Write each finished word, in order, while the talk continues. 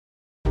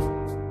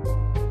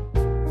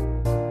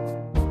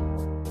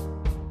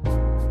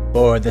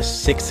For the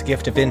sixth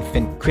gift of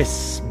infant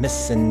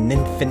Christmas an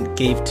infant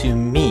gave to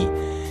me,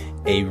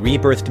 a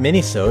rebirthed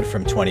minisode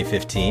from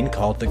 2015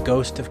 called The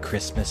Ghost of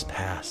Christmas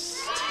Past.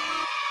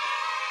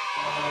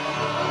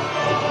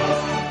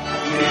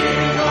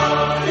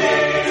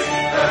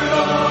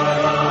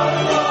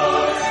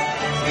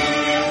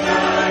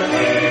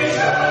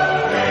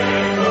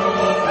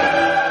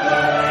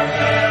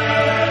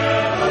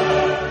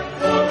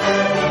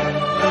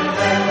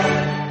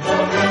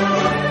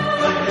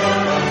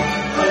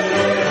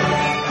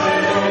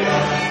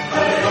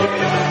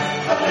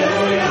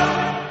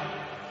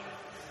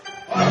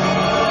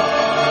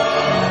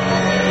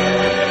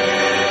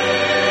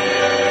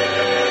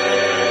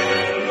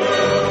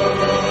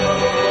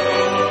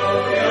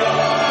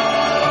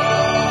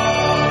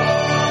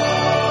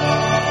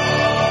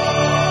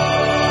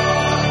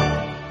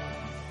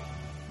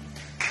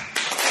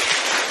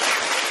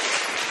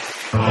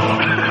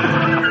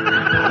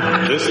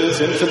 This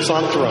is Infants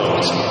on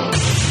Thrones.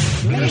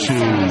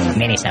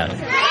 Minisode.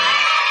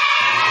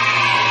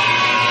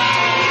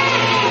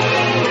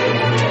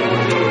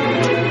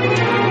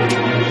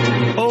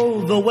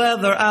 Oh, the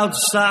weather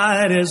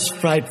outside is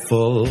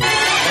frightful. But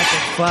the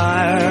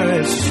fire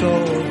is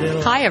so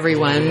delightful. Hi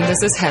everyone,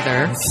 this is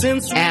Heather.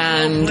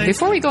 And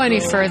before we go any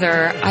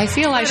further, I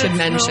feel I should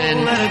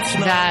mention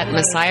that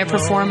Messiah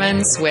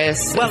performance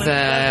with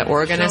the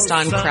organist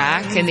on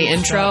crack in the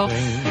intro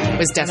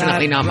was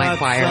definitely not my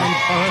choir.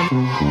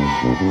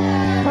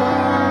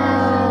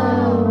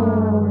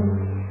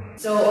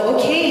 So,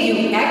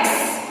 okay, you ex.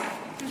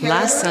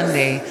 Last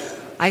Sunday,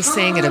 I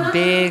sang at a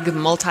big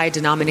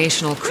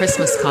multi-denominational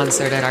Christmas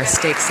concert at our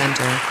stake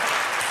center.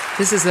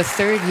 This is the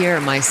third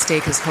year my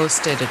stake has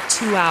hosted a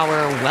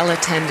 2-hour,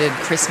 well-attended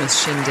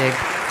Christmas shindig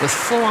with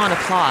full-on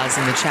applause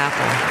in the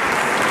chapel.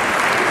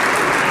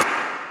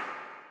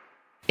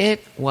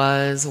 It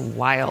was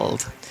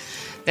wild.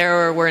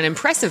 There were an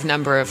impressive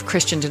number of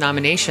Christian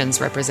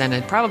denominations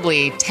represented,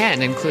 probably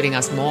 10, including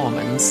us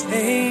Mormons.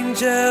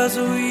 Angels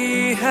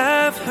we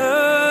have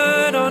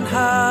heard on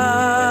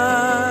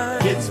high.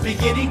 It's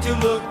beginning to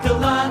look a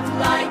lot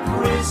like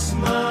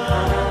Christmas.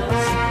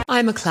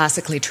 I'm a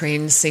classically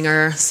trained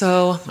singer,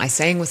 so I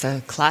sang with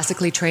a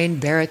classically trained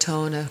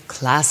baritone, a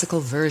classical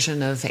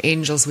version of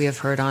Angels We Have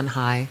Heard on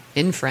High,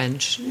 in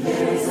French.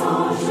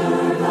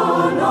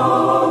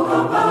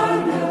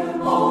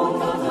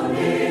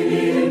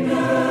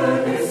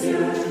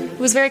 It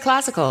was very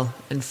classical,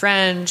 in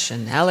French,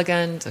 and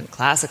elegant, and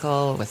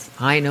classical, with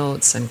high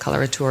notes and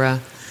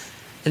coloratura.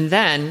 And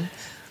then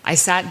I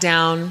sat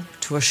down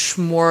to a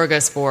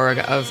smorgasbord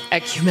of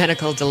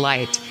ecumenical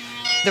delight.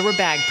 There were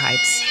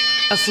bagpipes,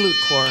 a flute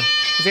corps,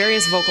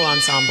 various vocal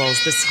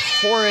ensembles, this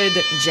horrid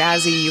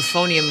jazzy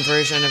euphonium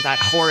version of that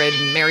horrid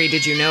Mary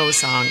Did You Know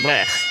song.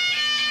 Blech.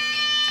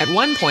 At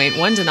one point,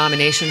 one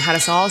denomination had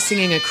us all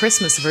singing a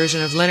Christmas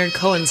version of Leonard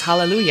Cohen's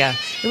Hallelujah.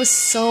 It was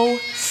so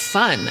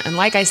fun, and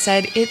like I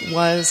said, it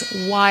was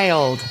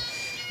wild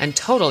and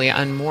totally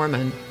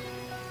un-Mormon.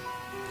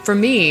 For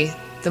me,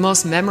 the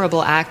most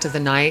memorable act of the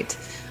night,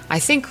 I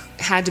think,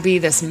 had to be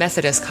this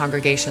Methodist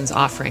congregation's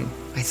offering.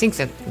 I think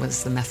that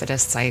was the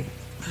Methodists. I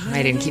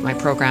didn't keep my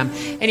program.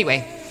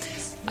 Anyway,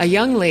 a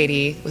young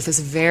lady with this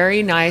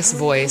very nice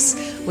voice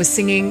was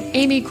singing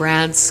Amy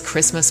Grant's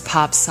Christmas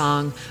pop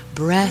song,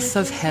 Breath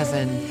of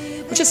Heaven,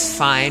 which is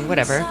fine,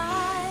 whatever.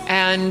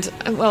 And,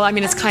 well, I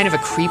mean, it's kind of a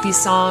creepy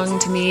song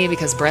to me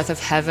because Breath of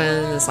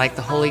Heaven is like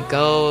the Holy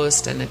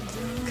Ghost, and it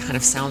kind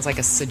of sounds like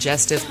a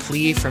suggestive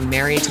plea from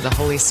Mary to the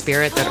Holy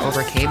Spirit that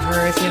overcame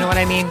her, if you know what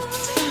I mean.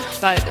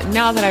 But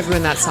now that I've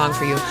ruined that song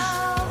for you,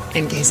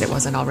 in case it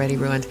wasn't already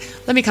ruined,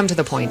 let me come to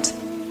the point.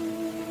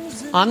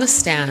 On the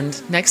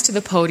stand, next to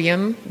the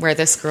podium where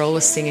this girl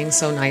was singing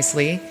so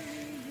nicely,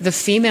 the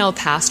female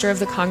pastor of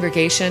the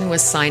congregation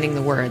was signing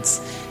the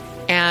words.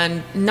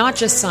 And not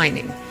just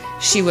signing.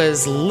 She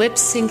was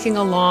lip-syncing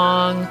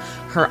along.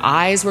 Her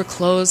eyes were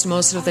closed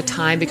most of the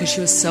time because she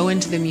was so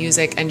into the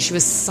music, and she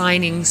was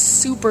signing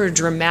super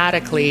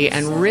dramatically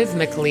and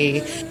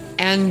rhythmically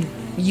and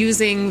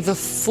using the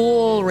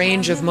full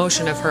range of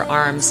motion of her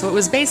arms. So it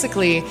was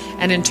basically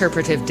an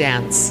interpretive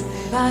dance.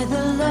 By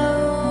the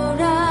load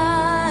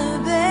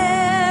I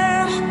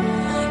bear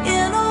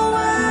in a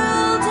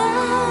world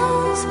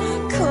as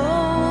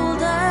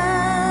cold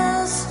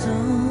as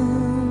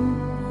stone,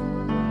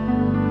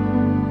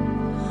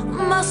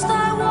 must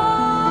I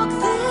walk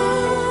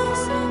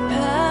this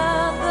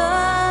path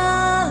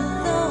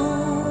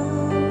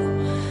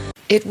alone?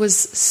 It was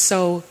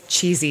so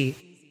cheesy.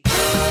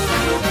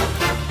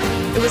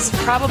 It was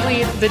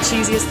probably the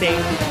cheesiest thing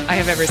I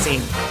have ever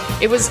seen.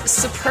 It was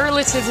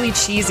superlatively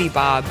cheesy,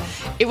 Bob.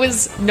 It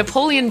was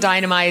Napoleon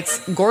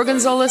Dynamite's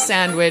Gorgonzola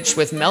sandwich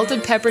with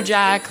melted pepper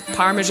jack,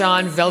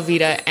 Parmesan,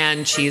 Velveeta,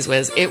 and Cheese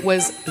Whiz. It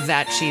was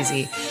that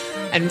cheesy.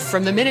 And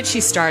from the minute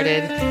she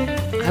started,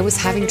 I was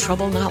having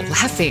trouble not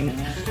laughing.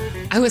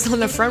 I was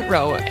on the front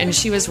row, and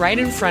she was right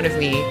in front of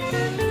me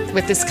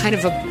with this kind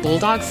of a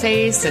bulldog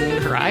face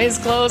and her eyes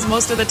closed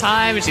most of the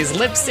time, and she's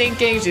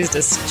lip-syncing, she's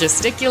just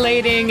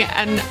gesticulating,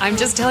 and I'm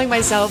just telling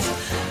myself,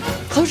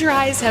 close your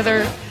eyes,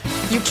 Heather.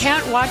 You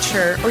can't watch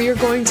her or you're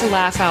going to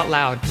laugh out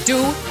loud.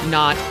 Do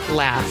not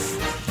laugh.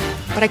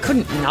 But I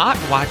couldn't not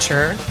watch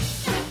her.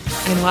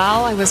 And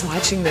while I was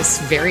watching this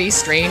very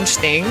strange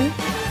thing,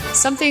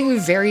 something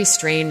very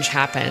strange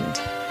happened.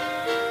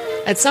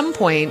 At some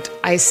point,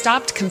 I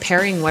stopped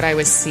comparing what I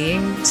was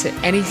seeing to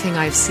anything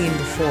I've seen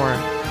before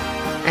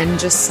and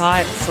just saw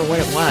it for what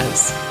it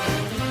was.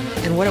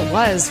 And what it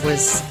was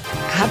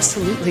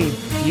absolutely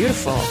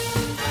beautiful.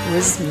 It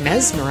was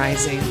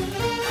mesmerizing.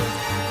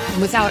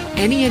 And without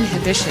any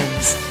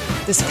inhibitions,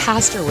 this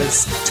pastor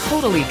was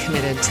totally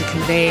committed to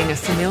conveying a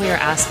familiar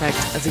aspect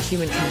of the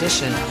human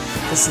condition,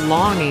 this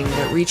longing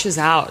that reaches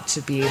out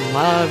to be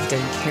loved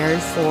and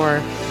cared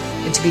for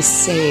and to be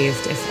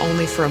saved, if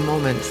only for a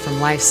moment, from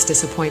life's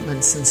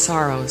disappointments and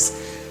sorrows.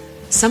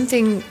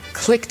 Something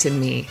clicked in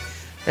me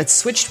that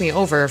switched me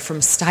over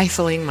from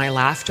stifling my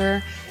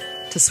laughter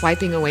to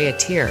swiping away a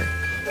tear.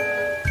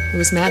 It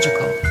was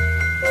magical.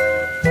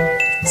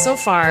 So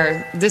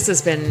far, this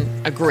has been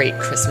a great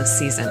Christmas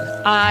season.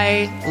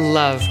 I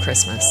love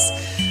Christmas.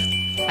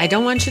 I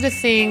don't want you to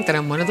think that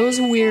I'm one of those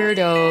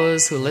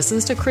weirdos who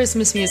listens to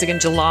Christmas music in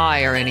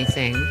July or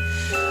anything.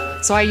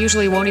 So I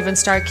usually won't even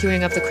start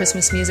queuing up the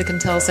Christmas music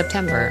until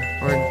September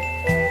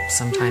or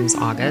sometimes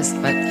August.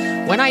 But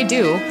when I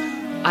do,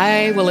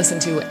 I will listen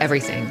to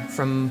everything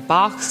from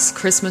Bach's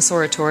Christmas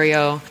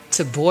Oratorio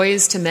to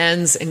Boyz II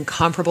Men's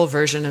incomparable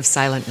version of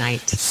Silent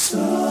Night.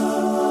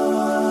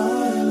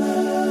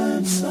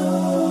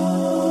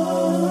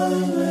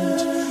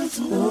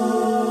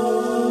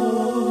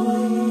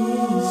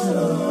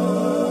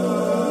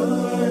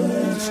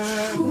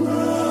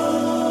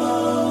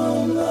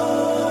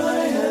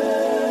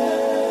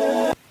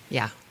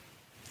 Yeah,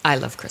 I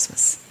love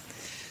Christmas.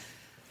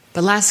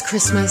 But last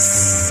Christmas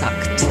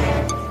sucked.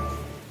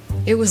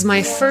 It was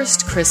my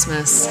first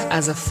Christmas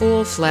as a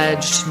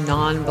full-fledged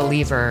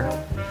non-believer,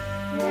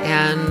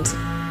 and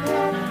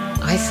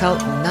I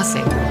felt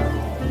nothing.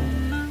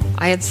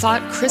 I had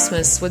thought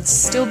Christmas would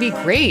still be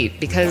great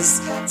because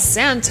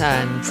Santa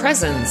and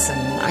presents,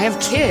 and I have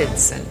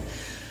kids, and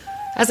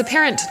as a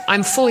parent,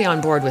 I'm fully on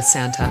board with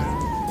Santa.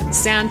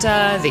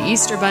 Santa, the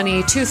Easter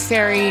Bunny, Tooth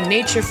Fairy,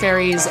 Nature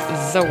Fairies,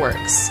 the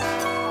works.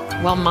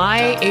 While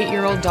my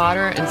 8-year-old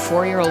daughter and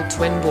 4-year-old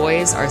twin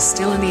boys are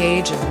still in the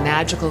age of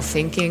magical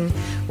thinking,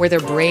 where their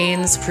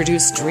brains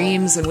produce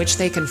dreams in which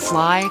they can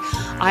fly,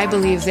 I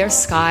believe their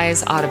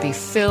skies ought to be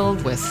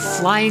filled with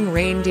flying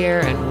reindeer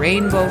and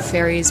rainbow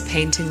fairies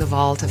painting the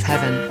vault of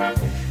heaven.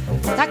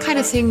 That kind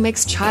of thing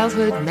makes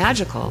childhood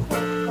magical.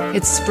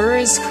 It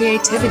spurs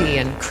creativity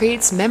and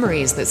creates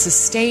memories that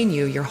sustain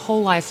you your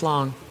whole life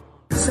long.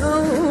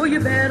 So you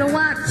better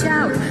watch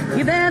out,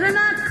 you better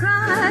not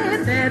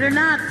cry, better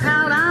not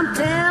pout, I'm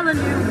telling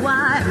you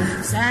why.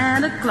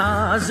 Santa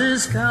Claus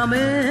is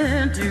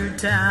coming to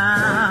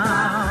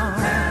town.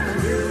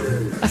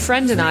 A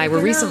friend and I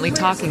were recently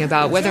talking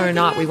about whether or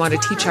not we want to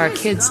teach our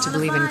kids to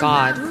believe in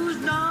God.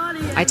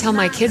 I tell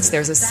my kids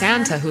there's a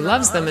Santa who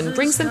loves them and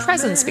brings them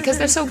presents because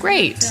they're so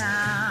great.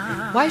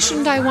 Why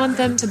shouldn't I want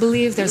them to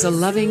believe there's a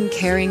loving,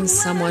 caring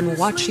someone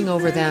watching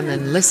over them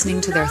and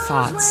listening to their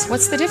thoughts?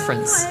 What's the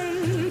difference?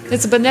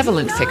 It's a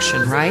benevolent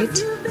fiction, right?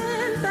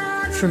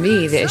 For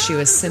me, the issue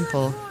is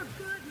simple.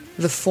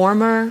 The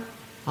former,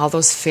 all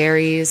those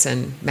fairies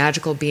and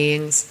magical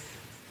beings,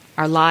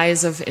 are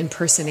lies of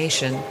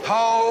impersonation.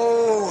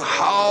 Ho,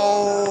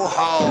 ho,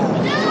 ho.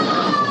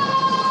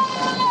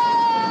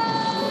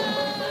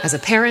 As a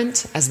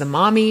parent, as the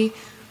mommy,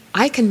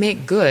 I can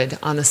make good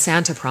on the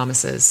Santa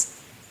promises.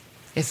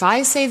 If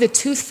I say the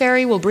Tooth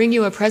Fairy will bring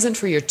you a present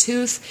for your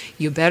tooth,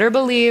 you better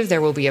believe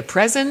there will be a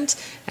present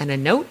and a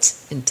note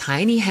in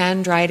tiny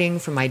handwriting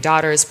from my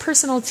daughter's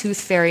personal Tooth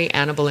Fairy,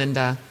 Anna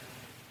Belinda.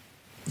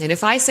 And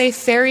if I say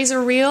fairies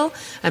are real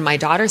and my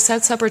daughter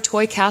sets up her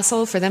toy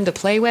castle for them to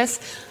play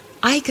with,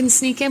 I can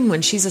sneak in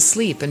when she's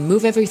asleep and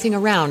move everything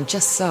around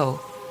just so.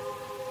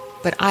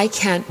 But I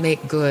can't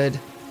make good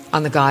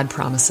on the God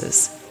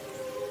promises.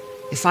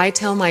 If I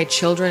tell my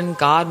children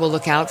God will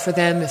look out for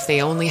them if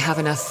they only have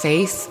enough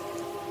faith,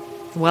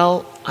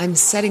 well, I'm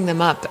setting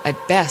them up at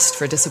best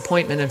for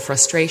disappointment and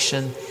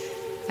frustration,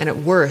 and at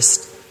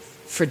worst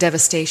for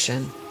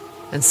devastation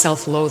and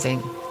self-loathing,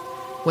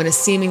 when a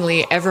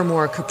seemingly ever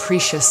more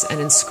capricious and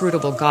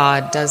inscrutable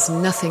God does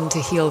nothing to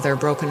heal their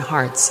broken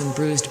hearts and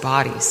bruised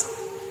bodies.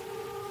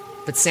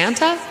 But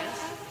Santa?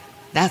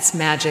 That's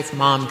magic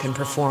Mom can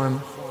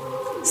perform.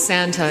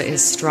 Santa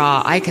is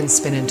straw I can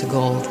spin into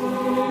gold.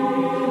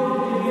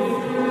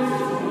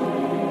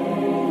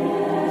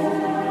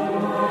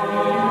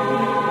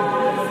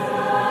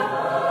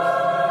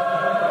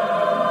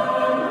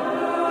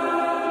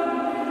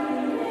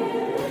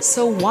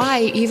 So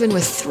why, even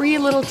with 3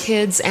 little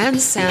kids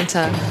and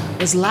Santa,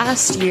 was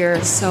last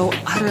year so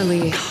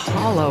utterly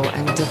hollow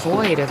and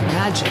devoid of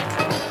magic?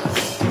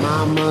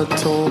 Mama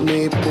told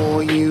me,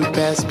 boy, you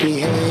best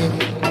behave,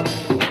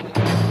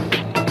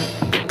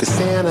 'cause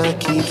Santa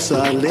keeps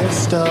a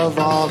list of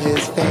all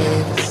his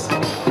faves.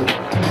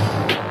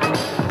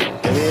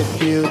 And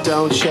if you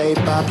don't shape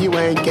up, you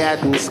ain't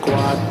getting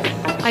squat.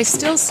 I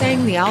still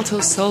sang the alto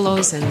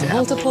solos in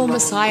multiple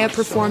Messiah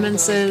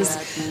performances.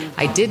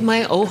 I did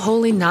my O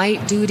Holy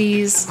Night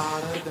duties.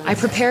 I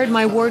prepared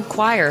my ward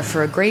choir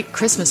for a great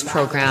Christmas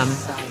program.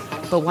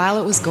 But while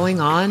it was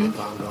going on,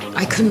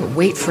 I couldn't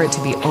wait for it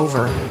to be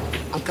over.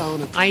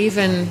 I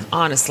even,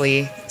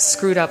 honestly,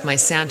 screwed up my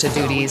Santa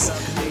duties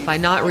by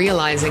not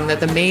realizing that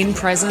the main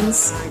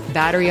presents,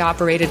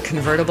 battery-operated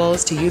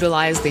convertibles to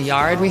utilize the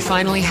yard we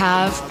finally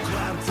have,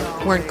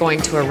 weren't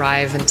going to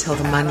arrive until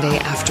the Monday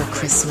after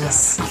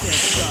Christmas.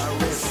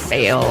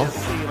 Fail.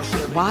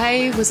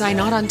 Why was I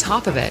not on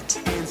top of it?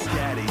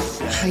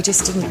 I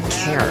just didn't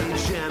care.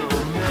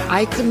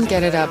 I couldn't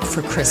get it up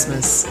for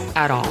Christmas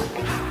at all.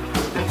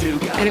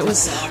 And it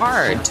was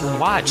hard to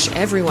watch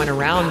everyone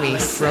around me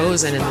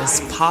frozen in this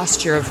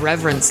posture of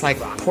reverence like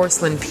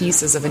porcelain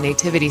pieces of a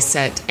nativity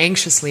set,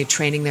 anxiously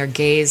training their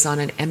gaze on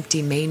an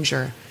empty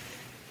manger.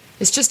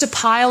 It's just a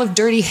pile of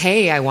dirty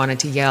hay, I wanted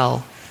to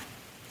yell.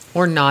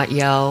 Or not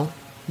yell.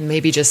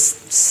 Maybe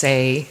just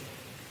say.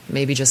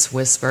 Maybe just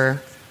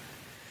whisper.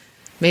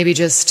 Maybe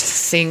just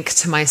think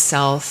to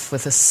myself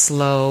with a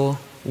slow,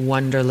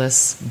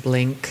 wonderless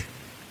blink.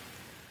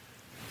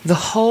 The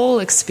whole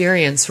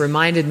experience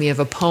reminded me of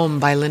a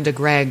poem by Linda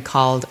Gregg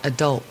called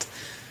Adult,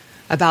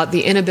 about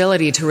the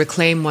inability to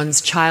reclaim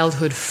one's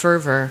childhood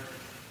fervor.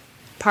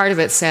 Part of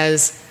it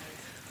says,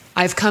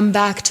 "I've come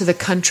back to the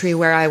country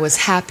where I was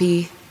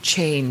happy,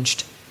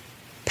 changed.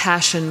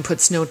 Passion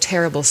puts no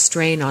terrible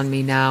strain on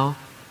me now.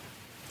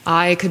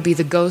 I could be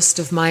the ghost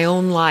of my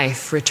own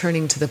life,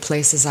 returning to the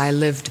places I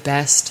lived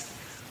best,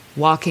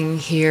 walking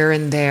here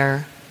and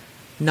there,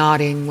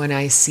 nodding when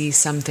I see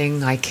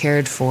something I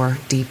cared for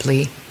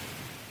deeply."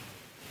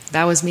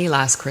 That was me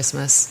last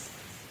Christmas.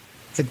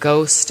 The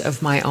ghost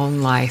of my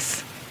own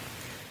life.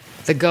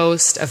 The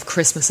ghost of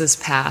Christmases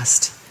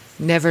past,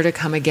 never to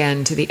come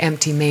again to the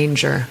empty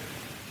manger.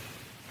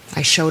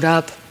 I showed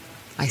up,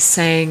 I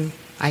sang,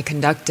 I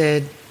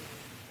conducted.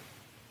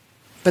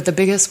 But the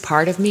biggest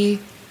part of me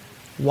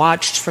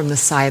watched from the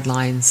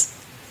sidelines,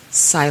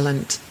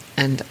 silent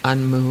and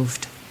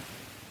unmoved.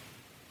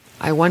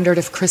 I wondered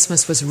if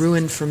Christmas was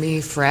ruined for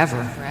me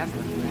forever.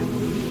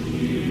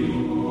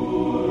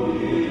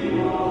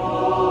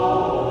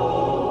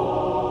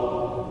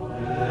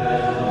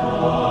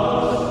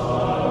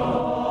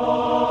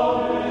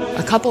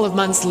 A couple of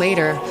months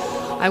later,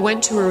 I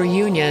went to a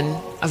reunion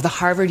of the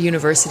Harvard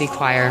University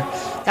Choir.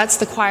 That's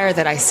the choir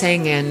that I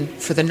sang in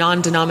for the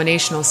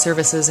non-denominational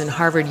services in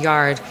Harvard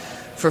Yard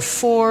for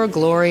 4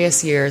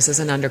 glorious years as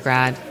an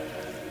undergrad.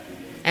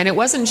 And it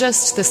wasn't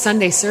just the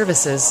Sunday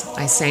services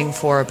I sang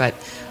for, but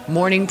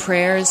morning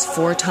prayers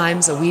 4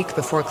 times a week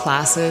before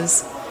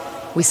classes.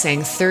 We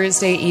sang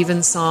Thursday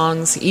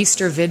evensongs,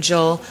 Easter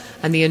Vigil,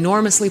 and the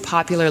enormously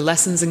popular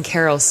Lessons and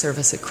Carols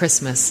service at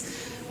Christmas,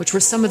 which were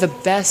some of the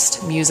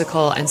best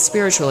musical and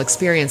spiritual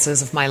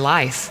experiences of my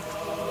life.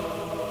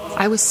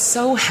 I was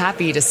so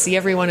happy to see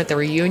everyone at the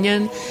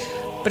reunion,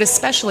 but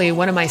especially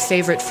one of my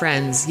favorite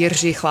friends,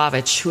 Jiří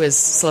Hlavič, who is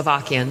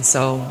Slovakian,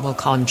 so we'll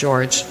call him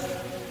George.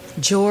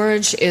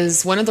 George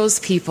is one of those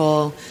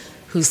people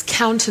whose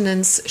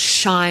countenance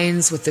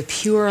shines with the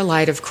pure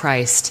light of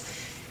Christ.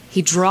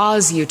 He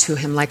draws you to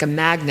him like a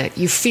magnet.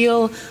 You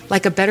feel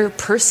like a better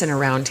person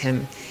around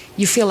him.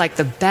 You feel like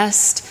the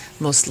best,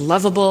 most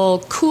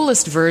lovable,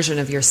 coolest version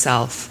of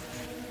yourself.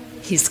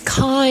 He's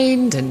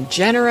kind and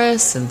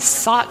generous and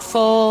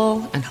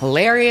thoughtful and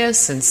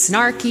hilarious and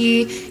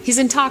snarky. He's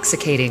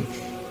intoxicating.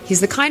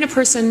 He's the kind of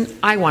person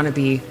I want to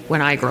be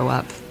when I grow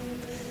up.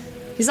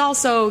 He's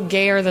also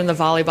gayer than the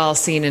volleyball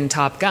scene in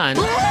Top Gun.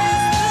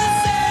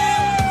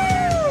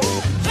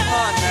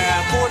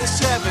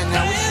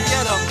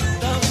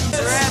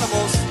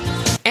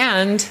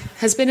 And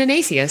has been an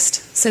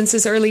atheist since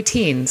his early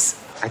teens.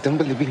 I don't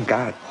believe in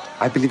God.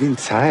 I believe in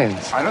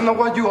science. I don't know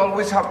why you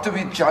always have to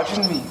be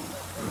judging me.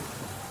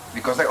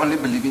 Because I only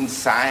believe in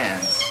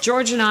science.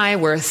 George and I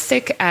were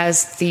thick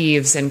as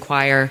thieves in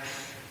choir,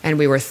 and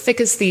we were thick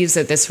as thieves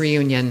at this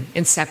reunion,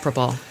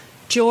 inseparable.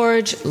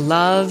 George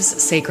loves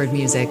sacred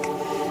music.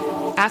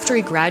 After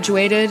he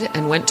graduated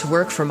and went to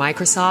work for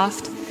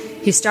Microsoft,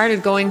 he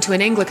started going to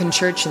an Anglican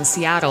church in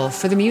Seattle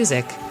for the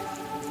music.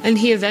 And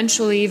he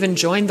eventually even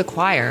joined the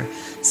choir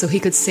so he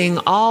could sing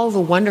all the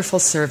wonderful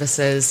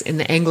services in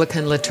the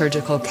Anglican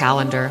liturgical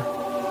calendar.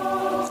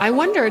 I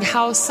wondered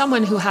how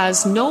someone who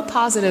has no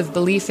positive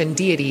belief in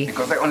deity,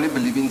 because I only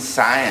believe in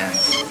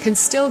science, can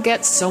still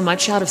get so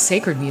much out of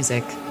sacred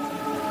music.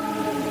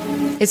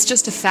 It's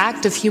just a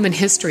fact of human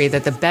history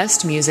that the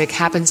best music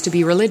happens to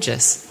be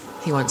religious,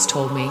 he once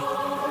told me.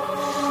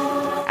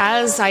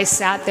 As I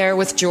sat there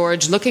with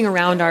George looking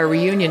around our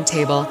reunion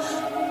table,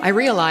 I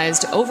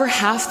realized over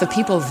half the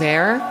people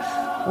there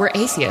were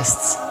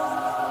atheists.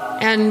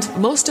 And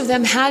most of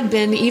them had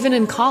been even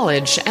in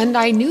college, and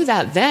I knew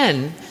that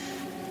then.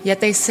 Yet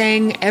they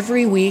sang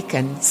every week,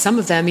 and some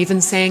of them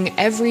even sang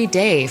every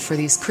day for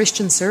these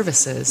Christian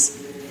services.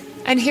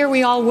 And here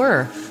we all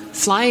were,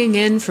 flying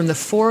in from the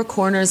 4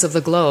 corners of the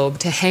globe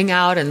to hang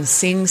out and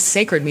sing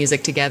sacred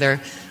music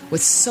together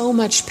with so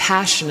much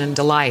passion and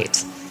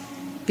delight.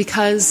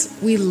 because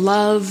we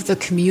love the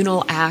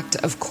communal act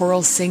of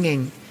choral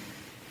singing,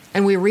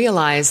 and we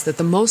realize that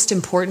the most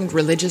important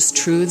religious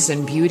truths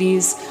and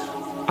beauties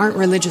aren't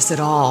religious at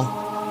all.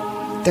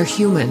 They're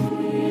human.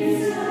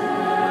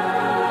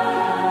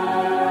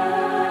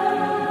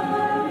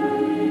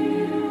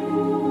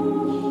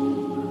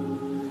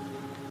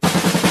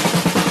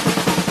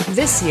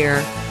 This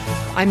year,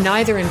 I'm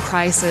neither in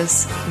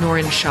crisis nor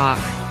in shock,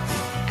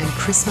 and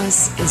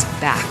Christmas is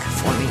back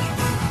for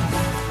me.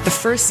 The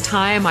first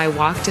time I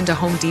walked into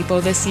Home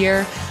Depot this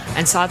year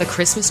and saw the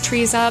Christmas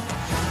trees up,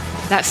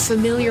 that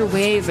familiar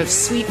wave of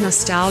sweet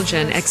nostalgia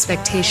and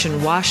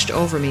expectation washed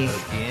over me.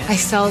 I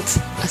felt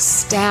a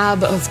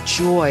stab of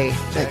joy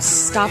that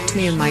stopped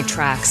me in my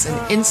tracks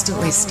and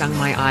instantly stung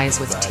my eyes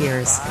with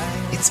tears.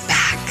 It's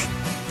back.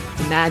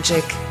 The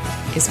magic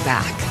is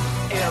back.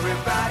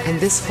 And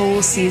this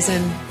whole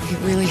season, it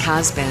really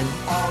has been.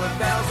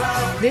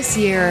 This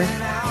year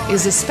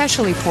is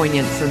especially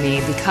poignant for me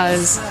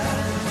because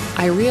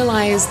I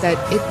realize that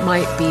it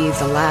might be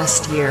the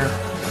last year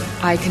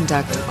I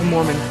conduct a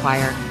Mormon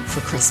choir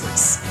for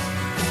Christmas.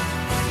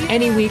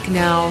 Any week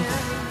now,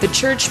 the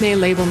church may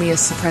label me a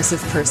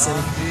suppressive person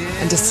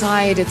and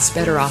decide it's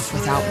better off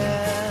without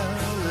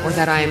me, or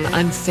that I'm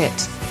unfit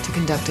to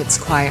conduct its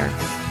choir.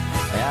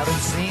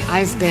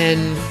 I've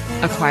been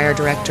a choir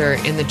director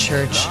in the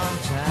church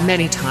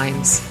many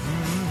times,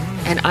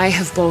 and I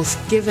have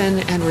both given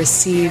and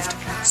received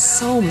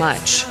so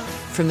much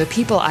from the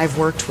people I've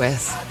worked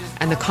with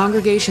and the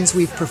congregations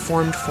we've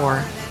performed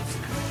for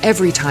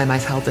every time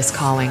I've held this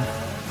calling.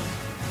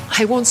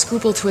 I won't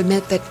scruple to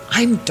admit that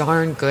I'm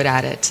darn good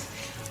at it.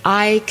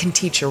 I can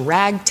teach a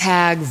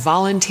ragtag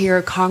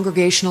volunteer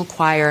congregational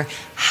choir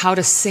how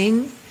to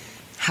sing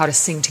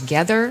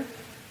together,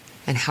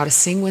 and how to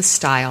sing with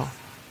style.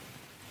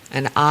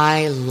 And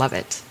I love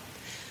it.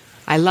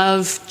 I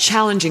love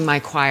challenging my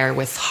choir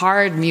with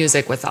hard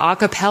music, with a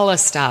cappella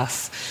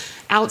stuff,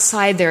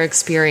 outside their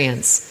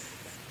experience,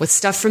 with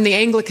stuff from the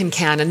Anglican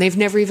canon they've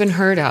never even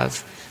heard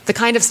of, the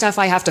kind of stuff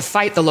I have to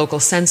fight the local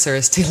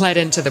censors to let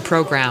into the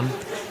program.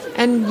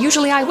 And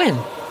usually I win.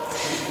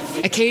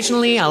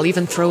 Occasionally I'll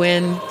even throw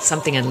in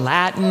something in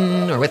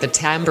Latin or with a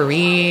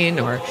tambourine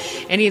or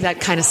any of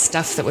that kind of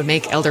stuff that would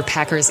make Elder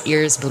Packer's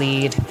ears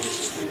bleed.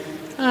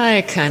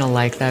 I kind of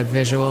like that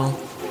visual.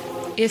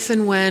 If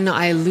and when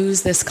I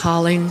lose this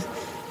calling,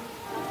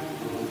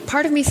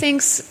 part of me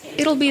thinks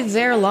it'll be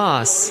their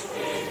loss.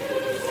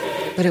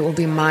 But it will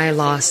be my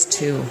loss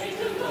too.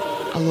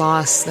 A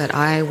loss that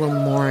I will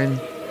mourn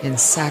in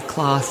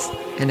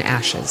sackcloth and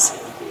ashes.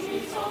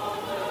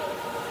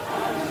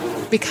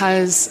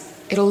 Because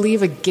it'll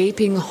leave a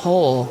gaping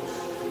hole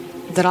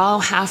that I'll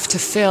have to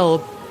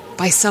fill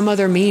by some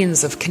other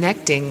means of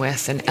connecting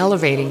with and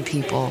elevating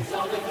people.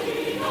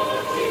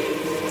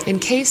 In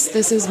case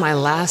this is my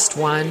last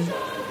one,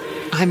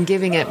 I'm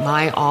giving it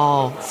my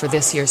all for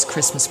this year's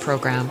Christmas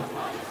program.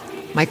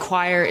 My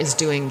choir is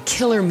doing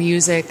killer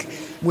music.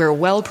 We're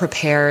well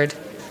prepared.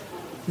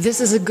 This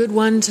is a good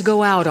one to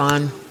go out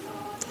on.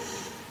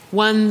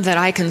 One that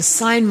I can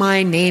sign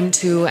my name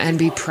to and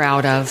be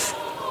proud of,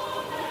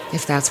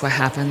 if that's what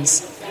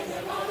happens.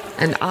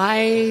 And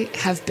I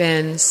have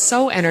been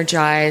so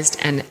energized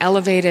and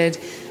elevated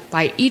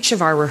by each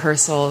of our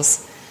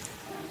rehearsals.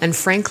 And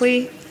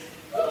frankly,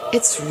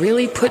 it's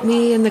really put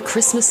me in the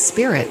Christmas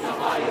spirit.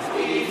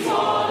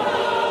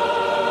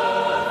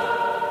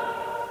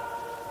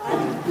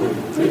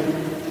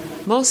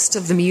 Most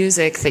of the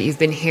music that you've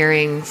been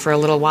hearing for a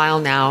little while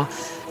now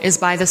is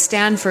by the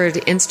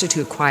Stanford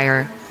Institute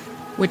Choir,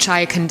 which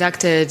I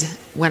conducted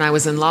when I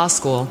was in law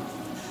school.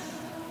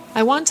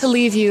 I want to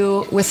leave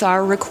you with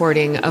our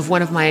recording of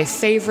one of my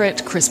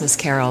favorite Christmas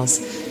carols.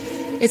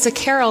 It's a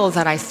carol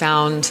that I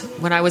found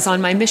when I was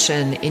on my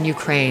mission in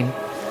Ukraine.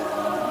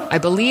 I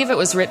believe it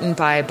was written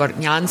by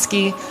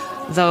Bortnyansky,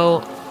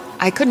 though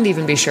I couldn't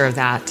even be sure of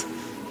that.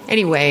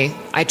 Anyway,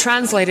 I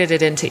translated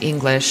it into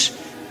English,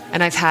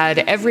 and I've had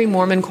every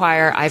Mormon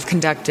choir I've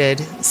conducted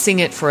sing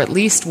it for at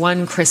least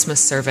one Christmas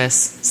service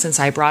since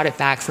I brought it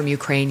back from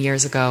Ukraine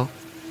years ago.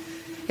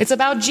 It's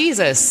about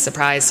Jesus,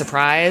 surprise,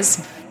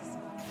 surprise.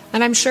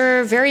 And I'm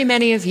sure very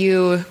many of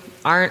you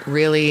aren't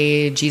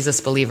really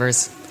Jesus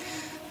believers.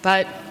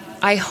 But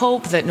I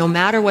hope that no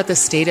matter what the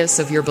status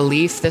of your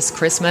belief this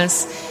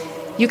Christmas,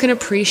 you can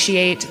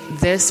appreciate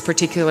this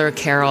particular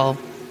carol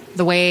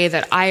the way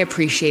that I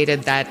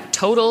appreciated that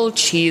total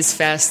cheese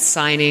fest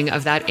signing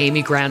of that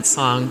Amy Grant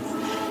song.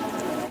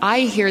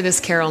 I hear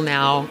this carol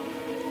now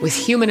with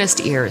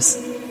humanist ears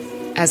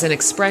as an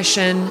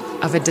expression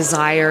of a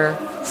desire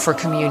for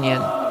communion,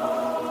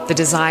 the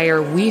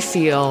desire we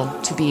feel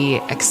to be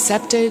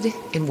accepted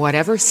in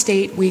whatever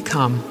state we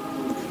come,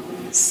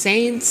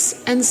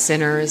 saints and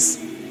sinners,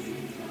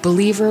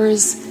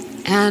 believers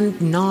and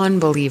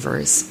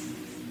non-believers,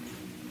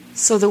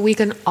 so that we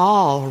can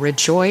all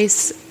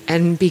rejoice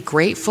and be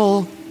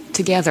grateful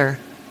together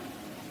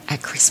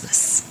at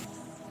Christmas.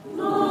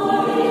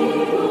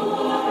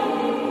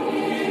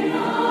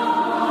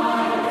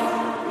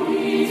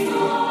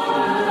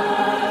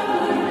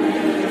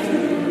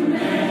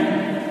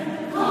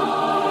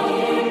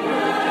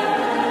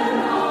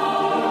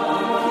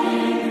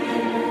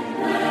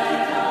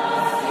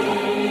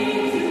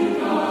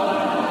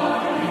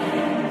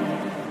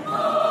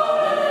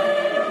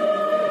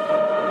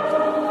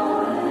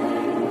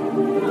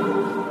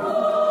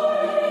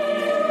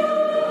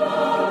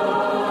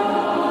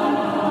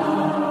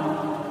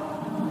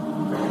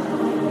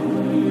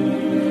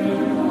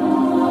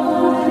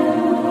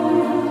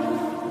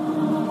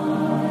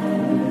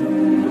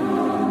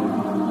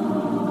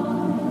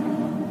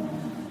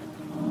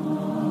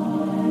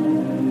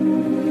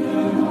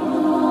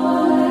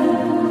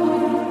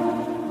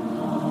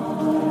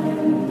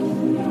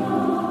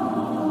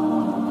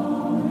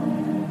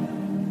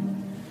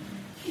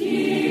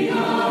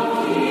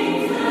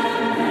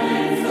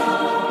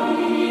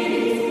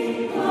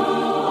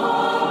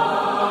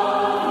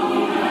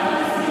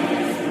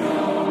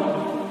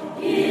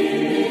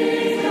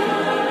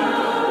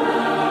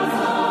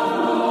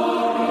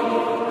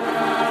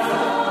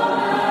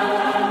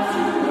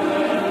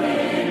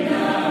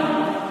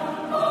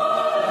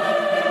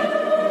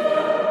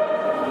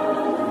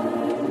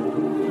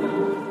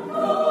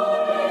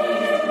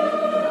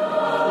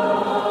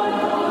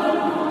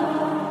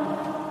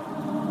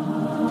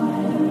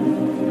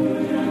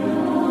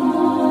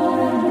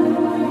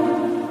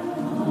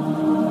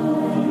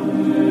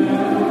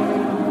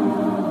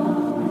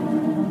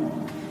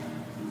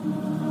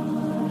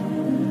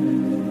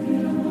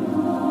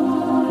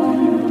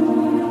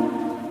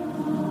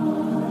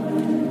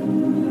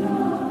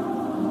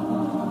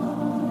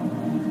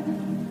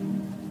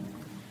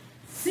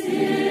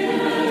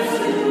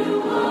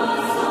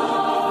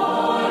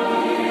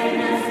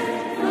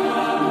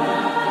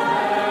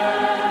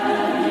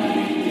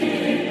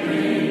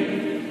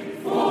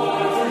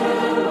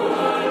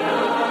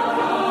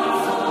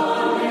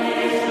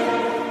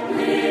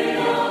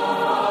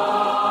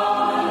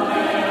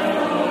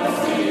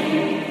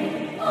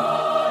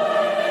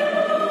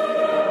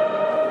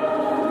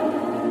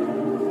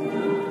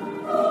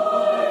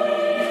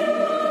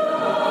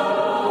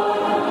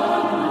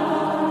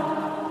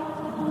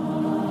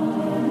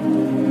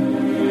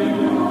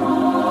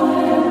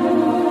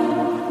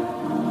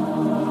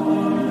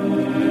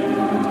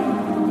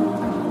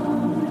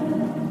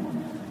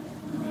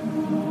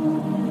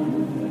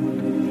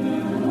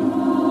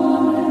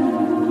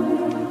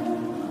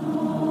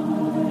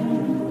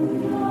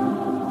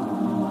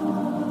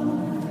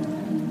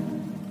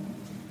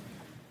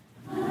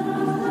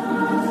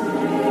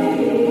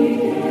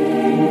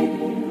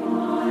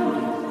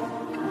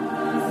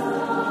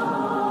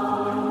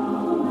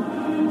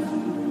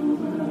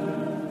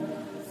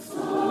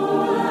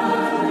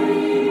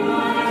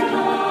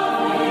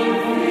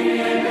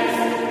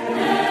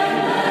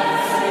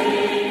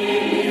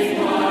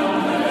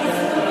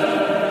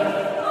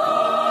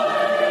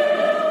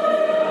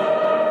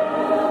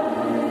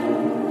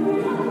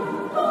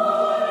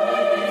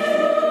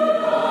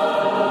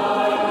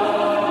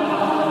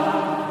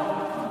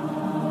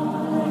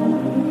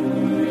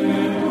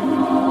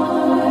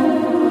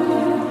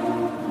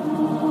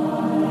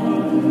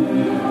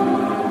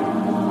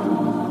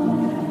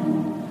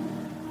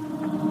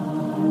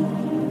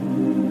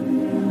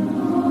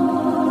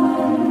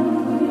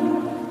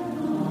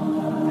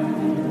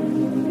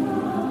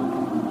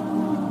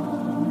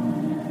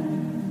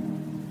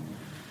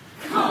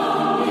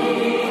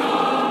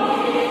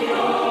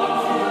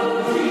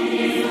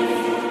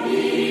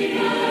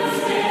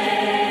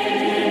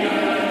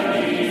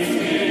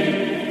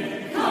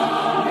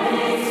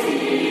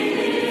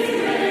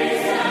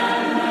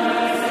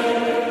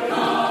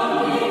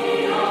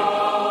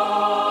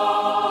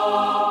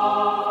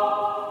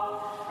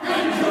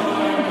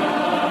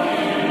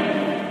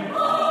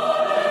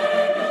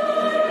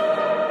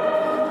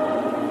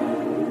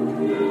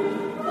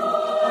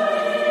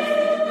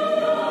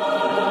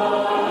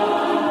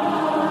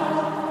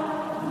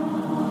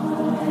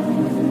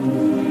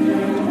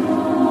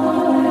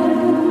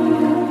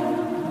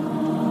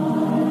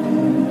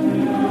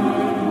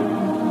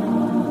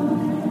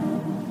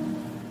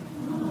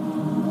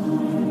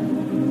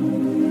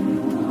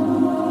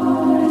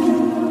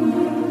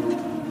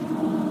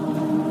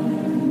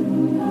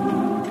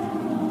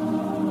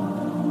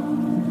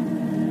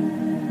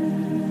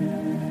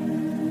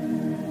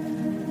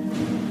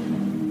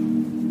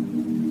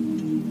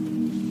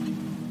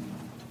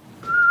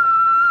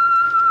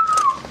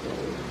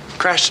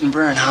 Crash and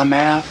burn, huh,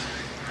 Mav?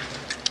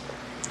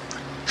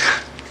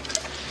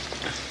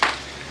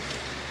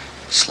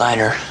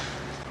 Slider.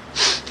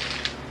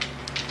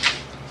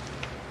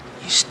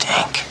 You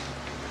stink.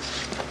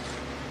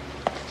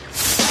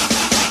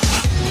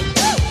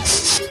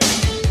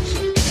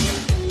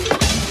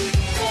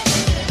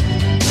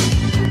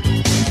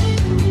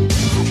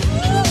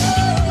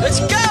 Let's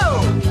go!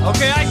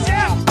 Okay, I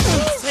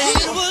see.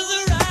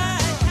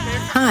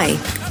 Hi,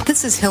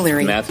 this is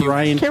Hillary. Matthew,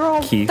 Ryan,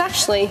 Carol, Keith,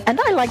 Ashley, and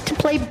I like to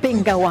play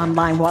bingo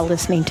online while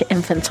listening to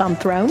Infants on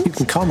Thrones. You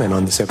can comment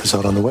on this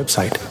episode on the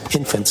website,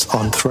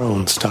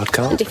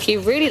 infantsonthrones.com. And if you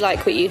really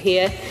like what you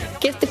hear,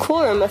 give The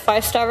Quorum a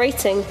 5-star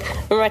rating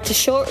and write a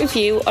short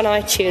review on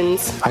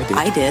iTunes. I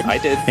did.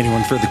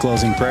 Anyone for the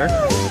closing prayer?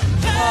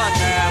 Come on,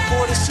 man.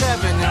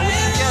 47. Now we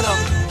can get them.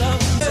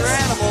 They're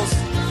animals.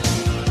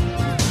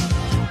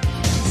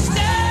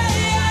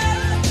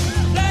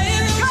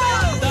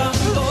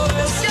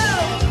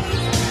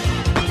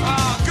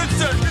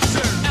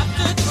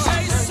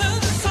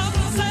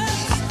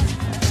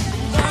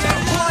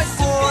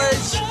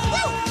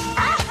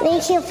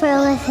 Thank you for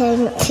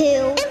listening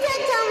to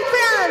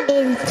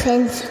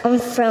Infants on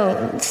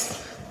Thrones.